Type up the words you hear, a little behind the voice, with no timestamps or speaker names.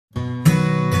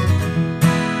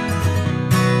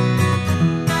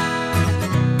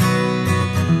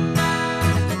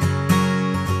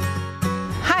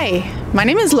Hi, my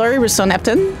name is Laurie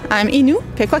Rousseau-Nepton. I'm Innu,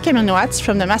 Pequot-Kaminoats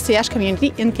from the Massillage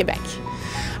community in Quebec.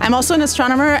 I'm also an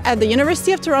astronomer at the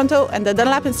University of Toronto and the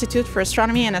Dunlap Institute for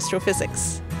Astronomy and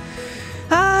Astrophysics.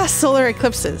 Solar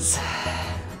eclipses.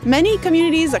 Many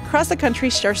communities across the country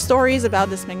share stories about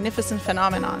this magnificent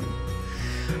phenomenon.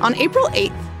 On April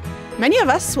 8th, many of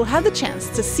us will have the chance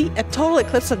to see a total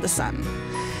eclipse of the sun.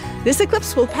 This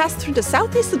eclipse will pass through the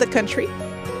southeast of the country,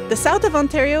 the south of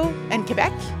Ontario and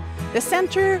Quebec, the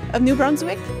center of New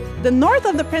Brunswick, the north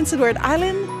of the Prince Edward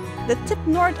Island, the tip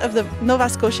north of the Nova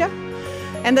Scotia,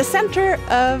 and the center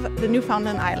of the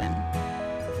Newfoundland Island.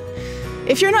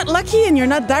 If you're not lucky and you're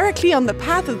not directly on the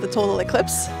path of the total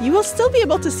eclipse, you will still be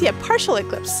able to see a partial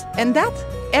eclipse, and that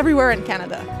everywhere in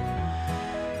Canada.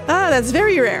 That's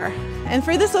very rare. And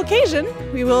for this occasion,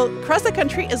 we will cross the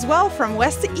country as well from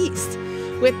west to east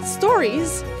with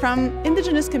stories from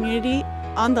Indigenous community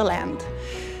on the land.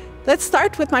 Let's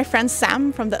start with my friend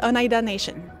Sam from the Oneida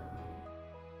Nation.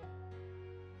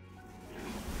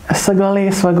 Sagoli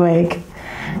swagweg.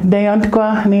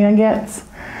 Deontqua ni agets.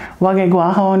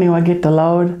 Wagegwaho ni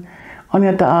wagitalod.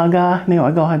 Onyata aga ni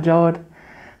wagohajod.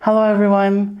 Hello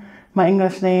everyone. My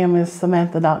English name is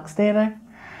Samantha Doxtator.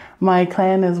 My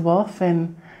clan is Wolf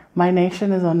and my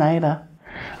nation is Oneida.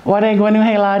 Wade gwanu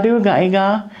heladu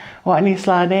gaiga. Watni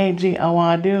slade ji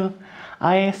awadu.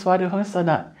 Aye swadu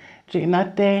husadat.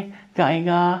 Jinate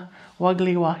gaiga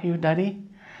wagli wahu dadi.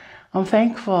 I'm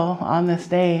thankful on this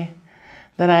day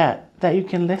that you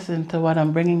can listen to what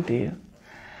I'm bringing to you.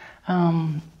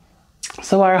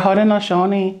 So our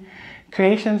Haudenosaunee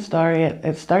creation story,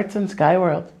 it starts in Sky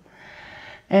World.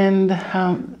 And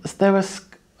there was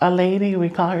a lady, we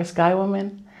call her Sky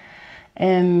Woman.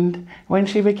 And when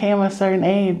she became a certain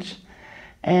age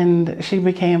and she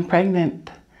became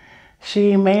pregnant,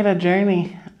 she made a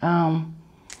journey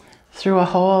through a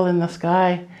hole in the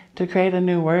sky to create a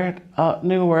new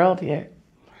world here.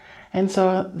 And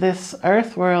so this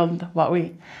earth world, what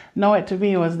we know it to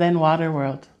be, was then water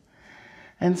world.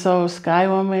 And so Sky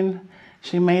Woman,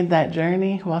 she made that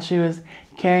journey while she was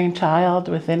carrying child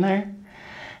within her.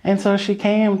 And so she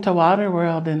came to water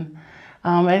world, and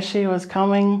as she was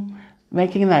coming,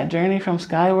 making that journey from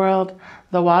Sky World,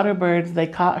 the water birds, they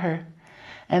caught her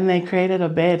and they created a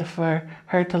bed for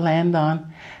her to land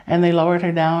on, and they lowered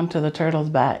her down to the turtle's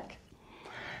back.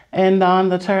 And on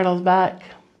the turtle's back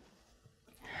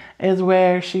is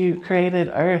where she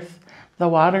created Earth. The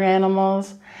water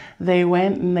animals, they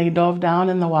went and they dove down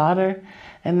in the water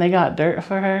and they got dirt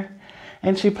for her.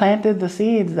 And she planted the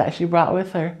seeds that she brought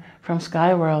with her from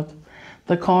Sky World.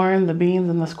 The corn, the beans,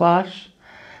 and the squash.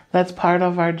 That's part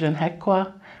of our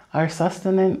Janhekwa, our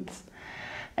sustenance.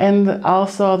 And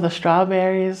also the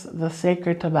strawberries, the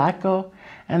sacred tobacco,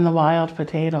 and the wild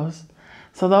potatoes.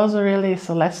 So those are really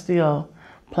celestial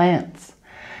plants.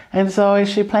 And so as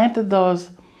she planted those,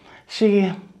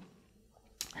 she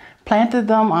planted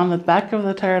them on the back of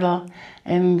the turtle,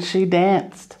 and she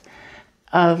danced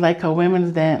like a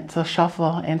women's dance, a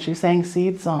shuffle, and she sang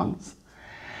seed songs.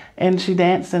 And she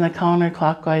danced in a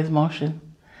counterclockwise motion.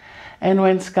 And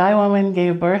when Sky Woman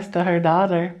gave birth to her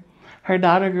daughter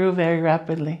grew very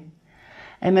rapidly.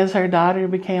 And as her daughter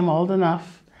became old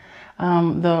enough,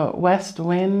 the west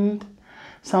wind,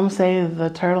 some say the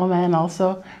turtle man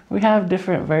also, we have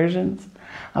different versions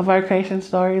of our creation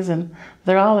stories, and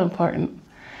they're all important.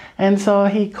 And so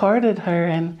he courted her,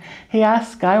 and he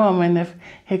asked Sky Woman if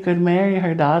he could marry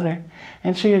her daughter,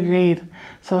 and she agreed.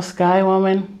 So Sky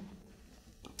Woman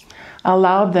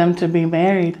allowed them to be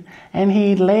married, and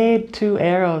he laid 2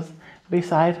 arrows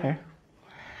beside her.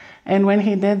 And when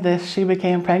he did this, she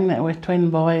became pregnant with twin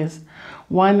boys.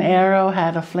 One arrow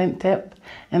had a flint tip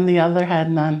and the other had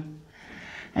none.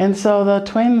 And so the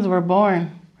twins were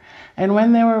born. And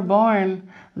when they were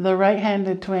born, the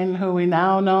right-handed twin, who we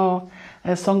now know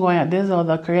as Songoyadizo,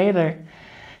 the creator,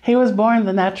 he was born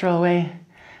the natural way.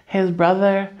 His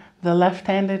brother, the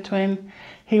left-handed twin,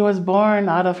 he was born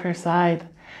out of her side,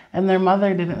 and their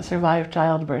mother didn't survive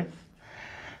childbirth.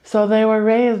 So they were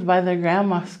raised by their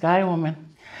grandma, Sky Woman.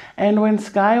 And when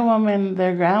Sky Woman,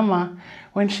 their grandma,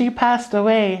 when she passed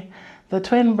away, the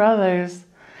twin brothers,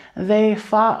 they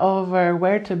fought over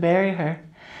where to bury her.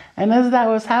 And as that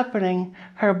was happening,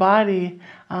 her body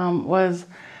was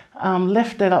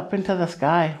lifted up into the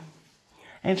sky,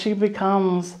 and she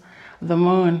becomes the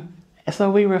moon. So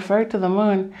we refer to the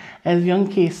moon as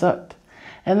Yunki Sut,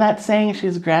 and that's saying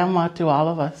she's grandma to all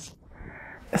of us.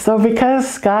 So because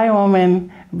Sky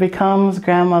Woman becomes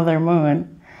grandmother moon,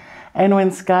 and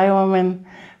when Sky Woman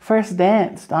first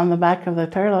danced on the back of the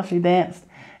turtle, she danced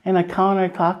in a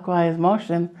counterclockwise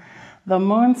motion. The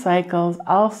moon cycles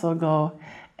also go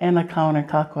in a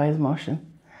counterclockwise motion.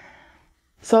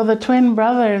 So the twin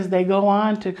brothers, they go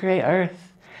on to create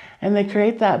Earth, and they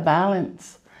create that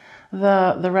balance.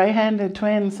 The right-handed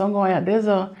twin, Songoya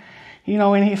Dizo, you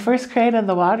know, when he first created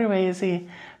the waterways, he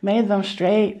made them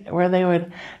straight where they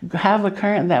would have a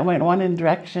current that went one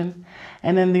direction,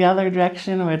 and in the other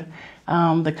direction would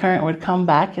the current would come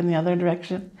back in the other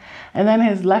direction. And then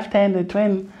his left-handed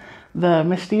twin, the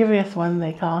mischievous one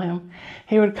they call him,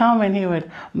 he would come and he would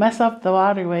mess up the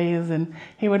waterways, and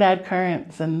he would add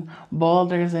currents and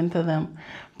boulders into them.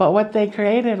 But what they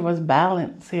created was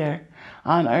balance here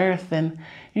on Earth. And,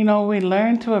 you know, we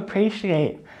learn to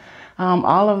appreciate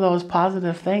all of those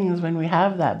positive things when we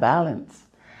have that balance.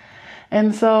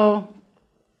 And so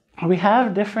we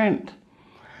have different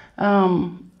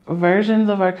versions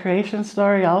of our creation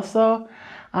story also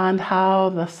on how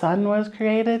the sun was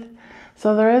created.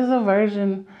 So there is a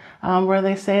version where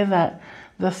they say that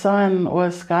the sun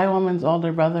was Sky Woman's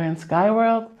older brother in Sky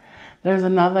World. There's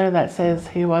another that says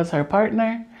he was her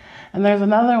partner. And there's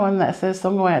another one that says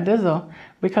Songoya Dizo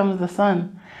becomes the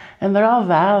sun. And they're all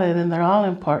valid and they're all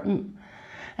important.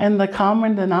 And the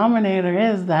common denominator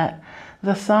is that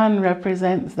the sun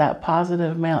represents that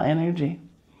positive male energy.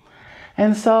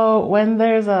 And so when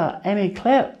there's an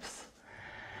eclipse,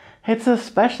 it's a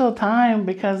special time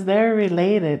because they're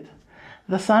related.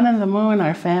 The sun and the moon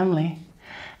are family.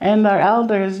 And our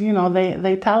elders, you know,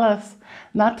 they tell us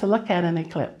not to look at an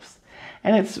eclipse.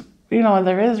 And it's, you know,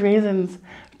 there is reasons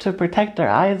to protect our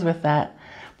eyes with that.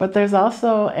 But there's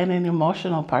also an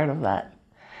emotional part of that.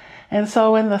 And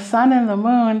so when the sun and the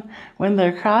moon, when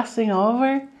they're crossing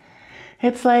over,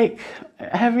 it's like,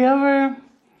 have you ever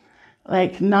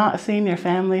like not seen your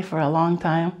family for a long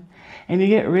time and you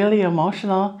get really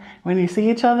emotional when you see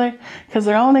each other? Because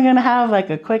they're only going to have like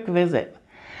a quick visit.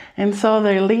 And so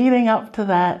they're leading up to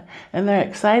that and they're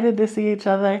excited to see each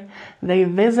other. They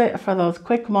visit for those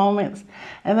quick moments.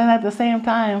 And then at the same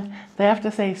time, they have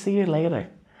to say, see you later.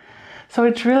 So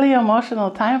it's really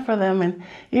emotional time for them. And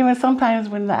even sometimes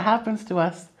when that happens to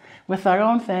us with our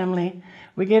own family,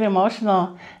 we get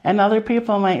emotional and other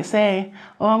people might say,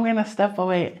 oh, I'm going to step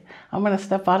away. I'm going to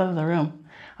step out of the room.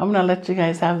 I'm going to let you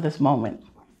guys have this moment.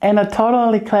 And a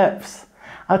total eclipse,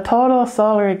 a total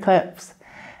solar eclipse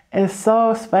is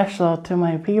so special to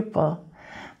my people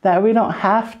that we don't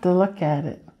have to look at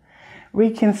it. We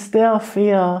can still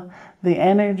feel the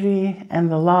energy and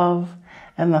the love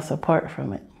and the support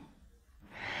from it.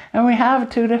 And we have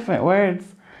two different words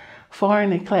for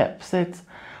an eclipse. It's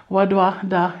wadwa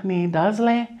da ni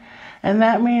dazle, and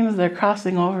that means they're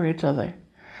crossing over each other.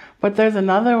 But there's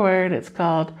another word, it's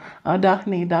called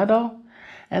adahni dado,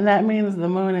 and that means the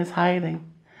moon is hiding.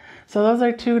 So those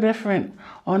are two different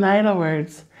Oneida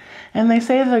words. And they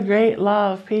say the great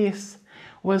law of peace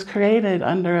was created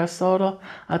under a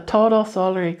total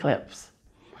solar eclipse.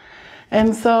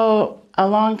 And so a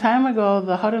long time ago,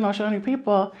 the Haudenosaunee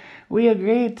people, we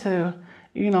agreed to,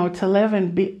 you know, to live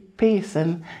in peace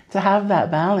and to have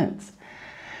that balance.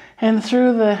 And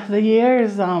through the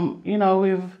years, you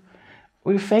know,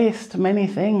 we've faced many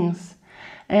things,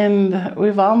 and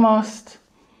we've almost,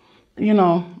 you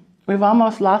know, we've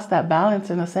almost lost that balance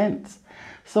in a sense.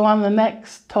 So on the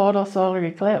next total solar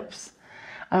eclipse,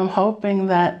 I'm hoping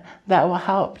that that will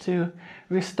help to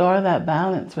restore that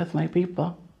balance with my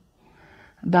people.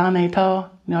 Dane to,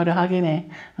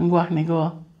 Nyodohagine, and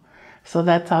Guahnigo. So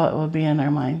that's how it will be in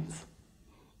our minds.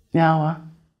 Yawa.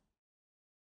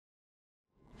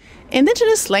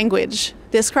 Indigenous language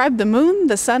describe the moon,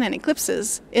 the sun, and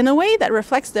eclipses in a way that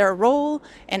reflects their role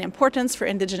and importance for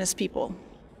Indigenous people.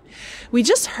 We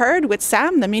just heard with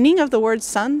Sam the meaning of the words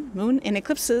sun, moon, and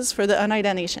eclipses for the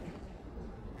Oneida Nation.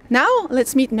 Now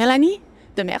let's meet Melanie,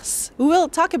 Demers, who will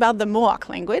talk about the Mohawk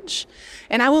language,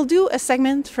 and I will do a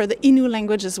segment for the Innu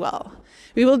language as well.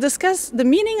 We will discuss the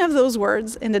meaning of those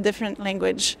words in the different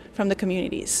language from the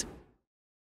communities.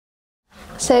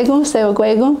 Segu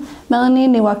Sewagwegu, Melanie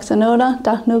ni Waxanoda,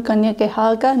 Dahnu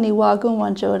Kanyakehaga ni Wagu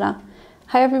Wanjoda.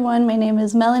 Hi everyone, my name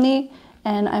is Melanie,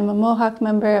 and I'm a Mohawk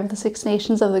member of the Six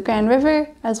Nations of the Grand River,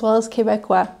 as well as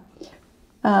Quebecois.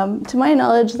 To my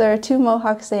knowledge, there are two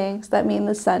Mohawk sayings that mean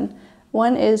the sun.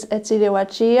 One is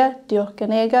Etzidewachia,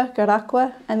 Diokkanega,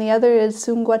 Garakwa, and the other is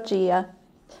Sungwachia.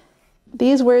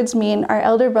 These words mean our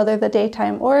elder brother the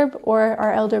daytime orb, or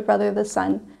our elder brother the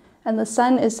sun, and the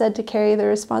sun is said to carry the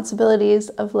responsibilities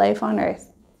of life on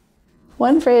earth.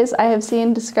 One phrase I have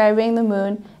seen describing the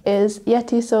moon is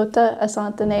Yeti Sota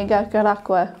Asantanega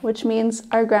Garakwa, which means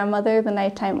our grandmother, the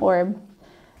nighttime orb.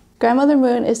 Grandmother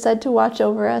Moon is said to watch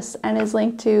over us and is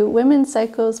linked to women's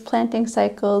cycles, planting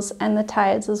cycles, and the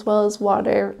tides, as well as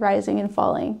water rising and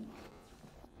falling.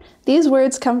 These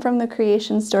words come from the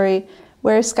creation story,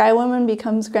 where Sky Woman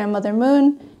becomes Grandmother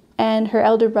Moon and her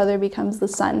elder brother becomes the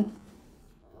sun.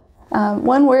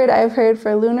 One word I've heard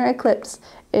for lunar eclipse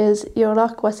is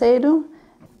Yorakwasedu,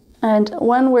 and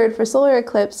one word for solar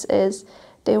eclipse is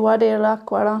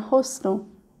Dewaderakwarahosnu.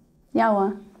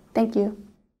 Yawa. Thank you.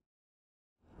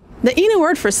 The Innu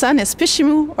word for sun is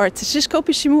Pishimu, or Tishishko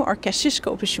Pishimu, or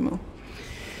Kashishko Pishimu.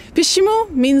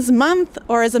 Pishimu means month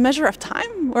or as a measure of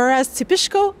time, whereas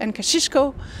Tipishko and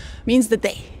Kashishko means the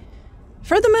day.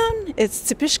 For the moon,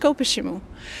 it's Tipishko Pishimu.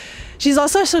 She's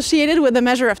also associated with the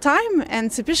measure of time, and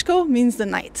Tipishko means the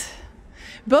night.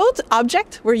 Both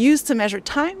objects were used to measure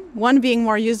time, one being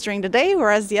more used during the day,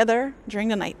 whereas the other during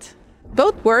the night.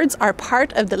 Both words are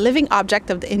part of the living object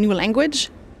of the Innu language,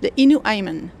 the Innu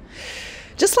Aiman.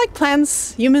 Just like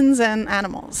plants, humans, and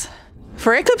animals.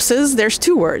 For eclipses, there's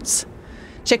two words,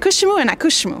 Chekushimu and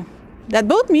Akushimu, that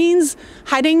both means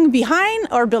hiding behind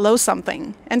or below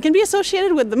something, and can be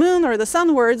associated with the moon or the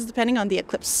sun words depending on the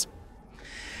eclipse.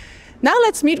 Now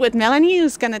let's meet with Melanie,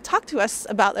 who's going to talk to us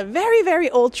about a very, very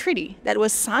old treaty that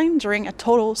was signed during a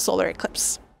total solar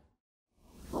eclipse.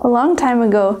 A long time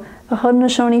ago, the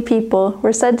Haudenosaunee people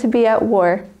were said to be at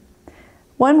war.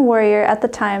 One warrior at the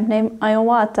time, named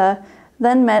Iowata,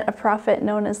 then met a prophet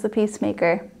known as the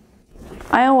Peacemaker.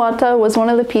 Iowata was one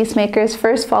of the Peacemaker's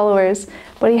first followers,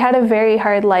 but he had a very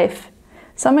hard life.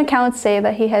 Some accounts say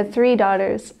that he had 3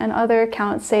 daughters, and other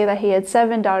accounts say that he had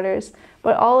 7 daughters,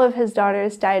 but all of his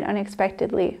daughters died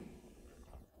unexpectedly.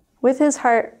 With his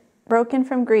heart broken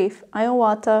from grief,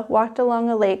 Iowata walked along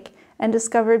a lake and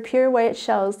discovered pure white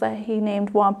shells that he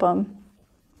named wampum.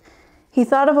 He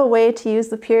thought of a way to use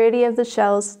the purity of the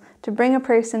shells to bring a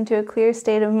person to a clear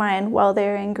state of mind while they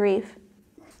are in grief.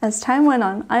 As time went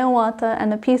on, Iowata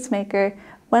and the Peacemaker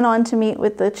went on to meet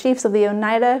with the chiefs of the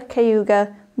Oneida,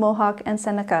 Cayuga, Mohawk, and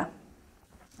Seneca.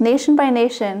 Nation by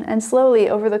nation, and slowly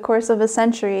over the course of a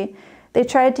century, they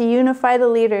tried to unify the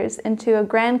leaders into a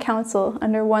grand council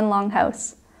under one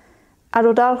longhouse.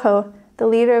 Arodalho, the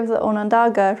leader of the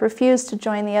Onondaga, refused to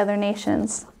join the other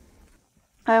nations.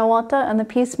 Iowata and the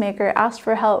Peacemaker asked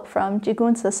for help from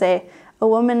Jigunsase, a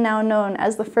woman now known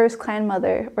as the first clan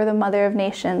mother, or the Mother of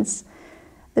Nations.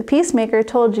 The Peacemaker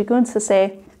told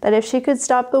Jigunsase that if she could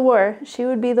stop the war, she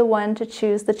would be the one to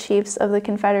choose the chiefs of the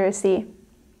Confederacy.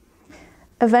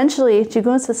 Eventually,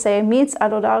 Jigunsase meets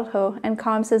Arodalho and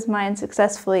calms his mind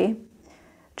successfully.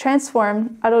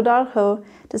 Transformed, Arodalho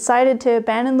decided to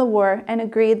abandon the war and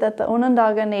agreed that the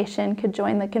Onondaga nation could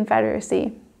join the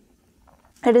Confederacy.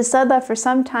 It is said that for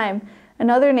some time,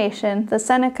 another nation, the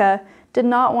Seneca, did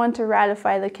not want to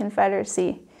ratify the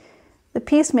Confederacy. The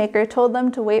Peacemaker told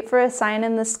them to wait for a sign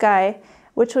in the sky,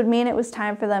 which would mean it was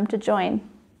time for them to join.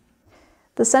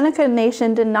 The Seneca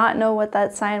nation did not know what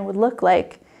that sign would look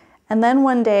like, and then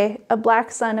one day, a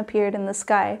black sun appeared in the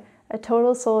sky, a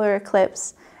total solar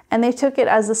eclipse, and they took it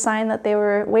as a sign that they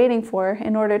were waiting for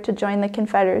in order to join the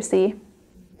Confederacy.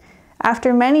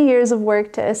 After many years of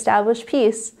work to establish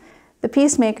peace, the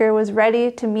Peacemaker was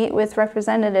ready to meet with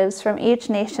representatives from each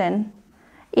nation.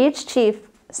 Each chief,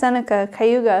 Seneca,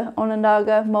 Cayuga,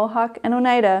 Onondaga, Mohawk, and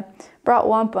Oneida, brought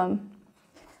wampum.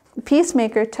 The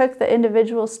Peacemaker took the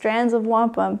individual strands of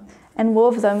wampum and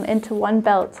wove them into one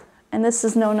belt, and this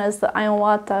is known as the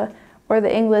Iowata, or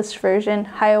the English version,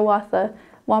 Hiawatha,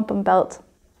 wampum belt.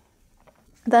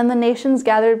 Then the nations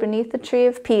gathered beneath the tree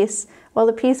of peace, while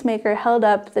the Peacemaker held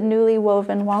up the newly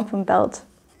woven wampum belt.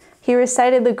 He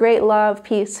recited the great law of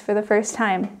peace for the first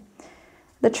time.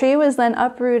 The tree was then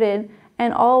uprooted,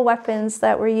 and all weapons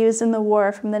that were used in the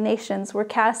war from the nations were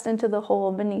cast into the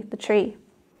hole beneath the tree.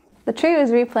 The tree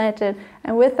was replanted,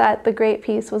 and with that, the great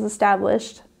peace was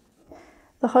established.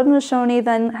 The Haudenosaunee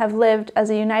then have lived as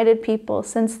a united people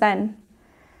since then.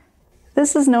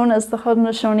 This is known as the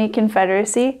Haudenosaunee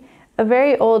Confederacy, a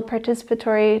very old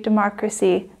participatory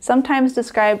democracy, sometimes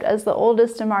described as the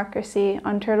oldest democracy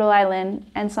on Turtle Island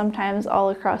and sometimes all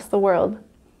across the world.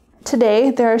 Today,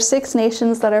 there are 6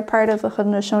 nations that are part of the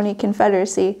Haudenosaunee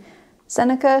Confederacy: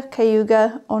 Seneca,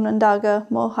 Cayuga, Onondaga,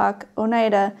 Mohawk,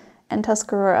 Oneida, and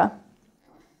Tuscarora.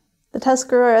 The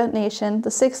Tuscarora Nation,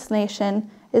 the 6th nation,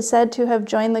 is said to have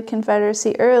joined the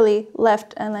Confederacy early,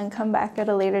 left, and then come back at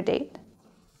a later date.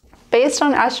 Based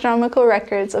on astronomical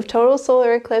records of total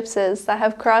solar eclipses that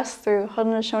have crossed through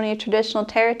Haudenosaunee traditional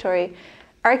territory,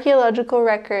 archaeological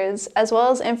records, as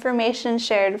well as information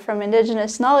shared from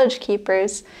Indigenous knowledge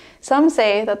keepers, some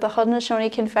say that the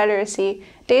Haudenosaunee Confederacy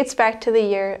dates back to the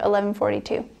year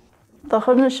 1142. The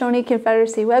Haudenosaunee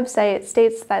Confederacy website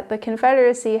states that the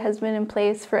Confederacy has been in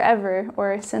place forever,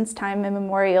 or since time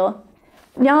immemorial.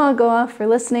 Nyalagoa for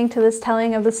listening to this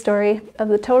telling of the story of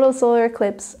the total solar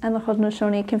eclipse and the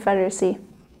Haudenosaunee Confederacy.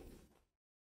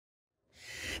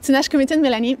 Tinashkumitin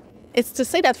Melanie, it's to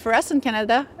say that for us in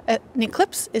Canada, an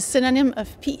eclipse is synonym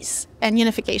of peace and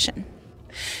unification.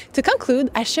 To conclude,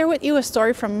 I share with you a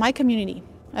story from my community,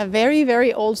 a very,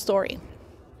 very old story.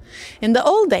 In the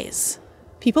old days,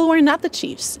 people were not the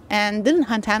chiefs and didn't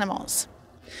hunt animals.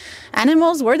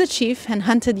 Animals were the chief and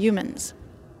hunted humans.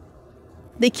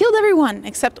 They killed everyone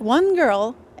except one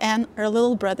girl and her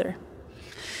little brother.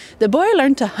 The boy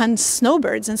learned to hunt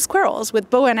snowbirds and squirrels with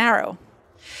bow and arrow.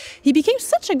 He became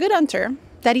such a good hunter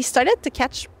that he started to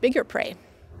catch bigger prey.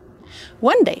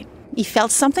 One day, he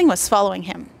felt something was following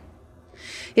him.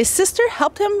 His sister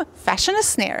helped him fashion a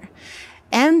snare,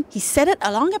 and he set it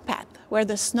along a path where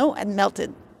the snow had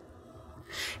melted.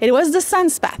 It was the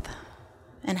sun's path,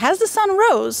 and as the sun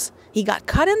rose, he got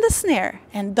caught in the snare,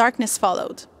 and darkness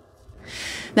followed.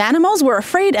 The animals were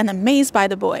afraid and amazed by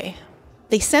the boy.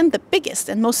 They sent the biggest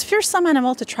and most fearsome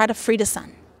animal to try to free the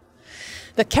sun.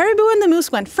 The caribou and the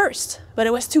moose went first, but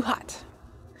it was too hot.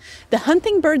 The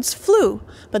hunting birds flew,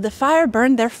 but the fire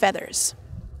burned their feathers.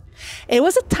 It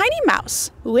was a tiny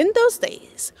mouse who in those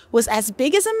days was as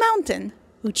big as a mountain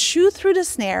who chewed through the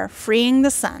snare, freeing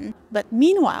the sun, but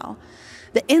meanwhile,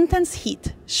 the intense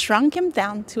heat shrunk him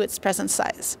down to its present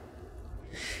size.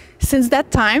 Since that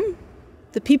time,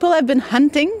 the people have been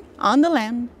hunting on the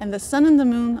land, and the sun and the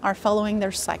moon are following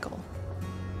their cycle.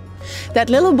 That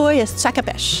little boy is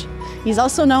Chakapesh. He's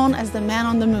also known as the man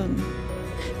on the moon.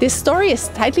 This story is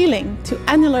tightly linked to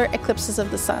annular eclipses of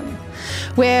the sun,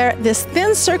 where this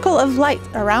thin circle of light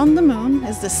around the moon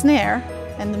is the snare,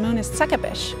 and the moon is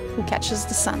Chakapesh, who catches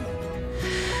the sun.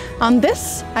 On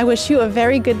this, I wish you a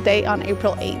very good day on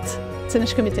April 8th.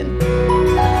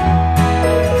 Tinashkumitin.